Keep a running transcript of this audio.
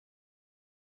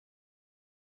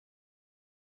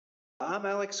I'm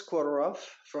Alex Khodorov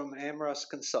from Amros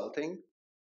Consulting,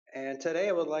 and today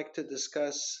I would like to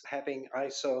discuss having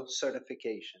ISO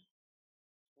certification.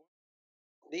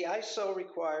 The ISO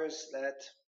requires that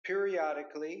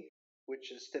periodically,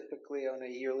 which is typically on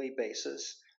a yearly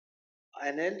basis,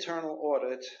 an internal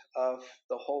audit of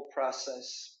the whole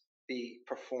process be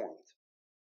performed.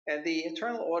 And the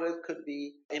internal audit could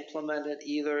be implemented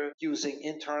either using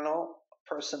internal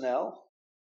personnel.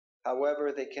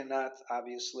 However, they cannot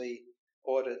obviously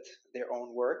audit their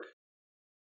own work,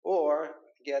 or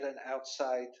get an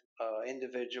outside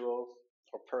individual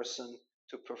or person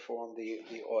to perform the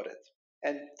audit.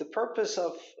 And the purpose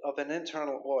of an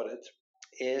internal audit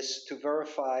is to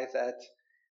verify that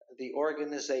the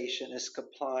organization is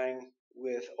complying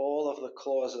with all of the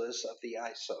clauses of the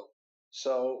ISO.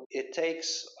 So it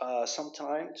takes some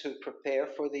time to prepare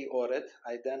for the audit,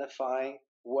 identifying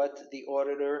what the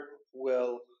auditor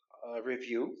will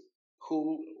review,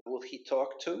 who will he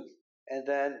talk to, and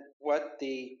then what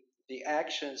the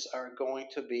actions are going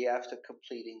to be after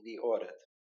completing the audit.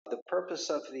 The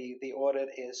purpose of the audit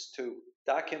is to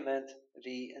document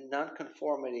the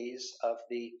nonconformities of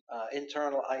the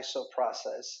internal ISO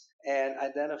process and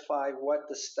identify what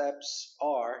the steps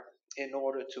are in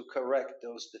order to correct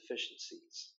those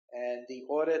deficiencies. And the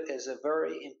audit is a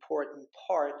very important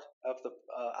part of the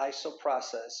ISO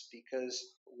process, because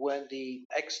when the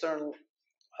external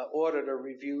auditor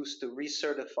reviews to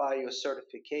recertify your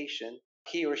certification,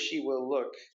 he or she will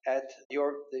look at the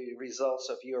results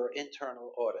of your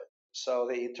internal audit. So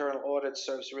the internal audit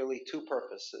serves really two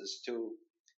purposes: to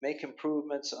make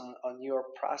improvements on your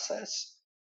process,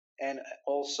 and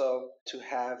also to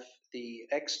have the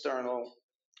external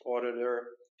auditor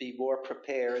be more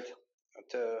prepared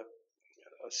to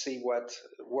see what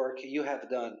work you have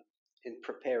done in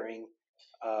preparing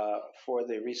for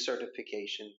the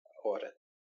recertification audit.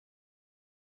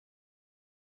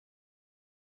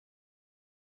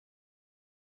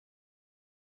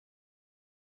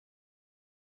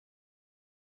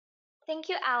 Thank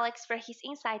you, Alex, for his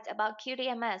insights about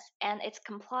QDMS and its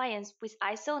compliance with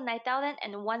ISO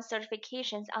 9001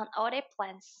 certifications on audit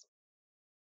plans.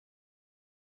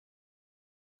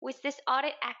 With these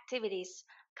audit activities,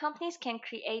 companies can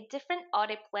create different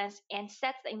audit plans and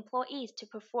set the employees to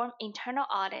perform internal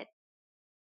audit.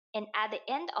 And at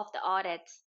the end of the audit,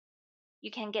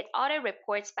 you can get audit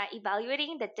reports by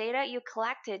evaluating the data you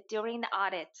collected during the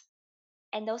audit.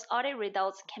 And those audit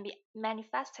results can be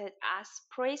manifested as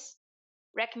praise,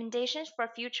 recommendations for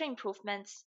future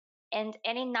improvements, and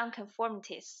any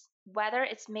nonconformities, whether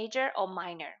it's major or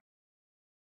minor.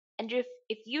 And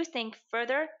if you think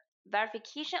further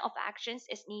verification of actions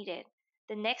is needed,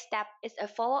 the next step is a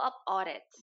follow-up audit.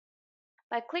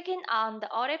 By clicking on the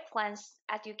audit plans,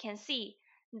 as you can see,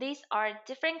 these are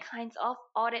different kinds of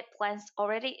audit plans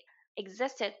already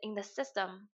existed in the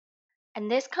system.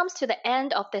 And this comes to the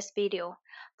end of this video.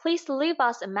 Please leave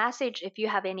us a message if you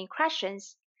have any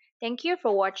questions. Thank you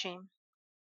for watching.